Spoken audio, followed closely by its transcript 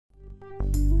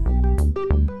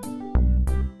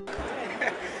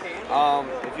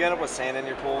If you end up with sand in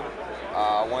your pool,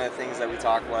 one of the things that we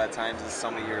talk about at times is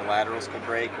some of your laterals could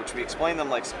break, which we explain them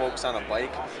like spokes on a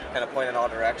bike, kind of point in all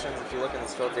directions. If you look in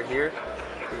this filter here,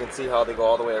 you can see how they go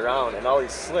all the way around, and all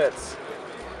these slits,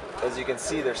 as you can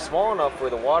see, they're small enough where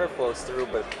the water flows through,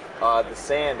 but the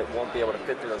sand won't be able to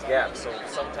fit through those gaps. So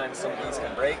sometimes some of these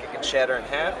can break, it can shatter in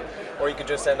half, or you could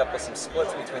just end up with some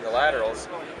splits between the laterals,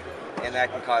 and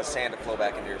that can cause sand to flow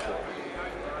back into your pool.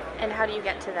 And how do you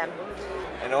get to them?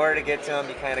 In order to get to them,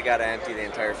 you kind of got to empty the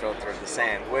entire filter of the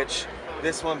sand, which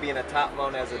this one being a top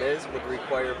mount as it is would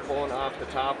require pulling off the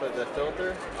top of the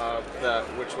filter,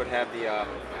 which would have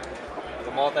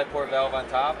the multi-port valve on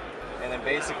top, and then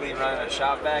basically running a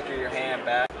shop vac or your hand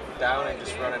back down and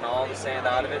just running all the sand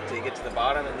out of it till you get to the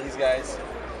bottom. And these guys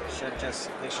should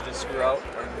just screw out.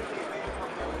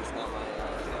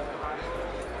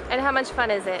 And how much fun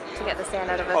is it to get the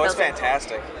sand out of a filter? Oh, it's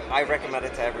fantastic. I recommend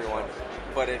it to everyone.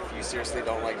 But if you seriously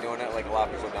don't like doing it, like a lot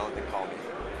of people don't, then call me.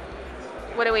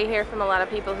 What do we hear from a lot of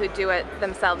people who do it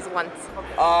themselves once?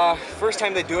 First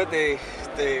time they do it,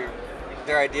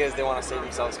 their idea is they want to save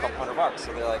themselves a couple $100.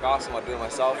 So they're like, awesome, I'll do it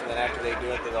myself. And then after they do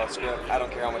it, they're like, screw it, I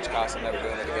don't care how much it costs, I'm never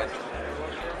doing it again.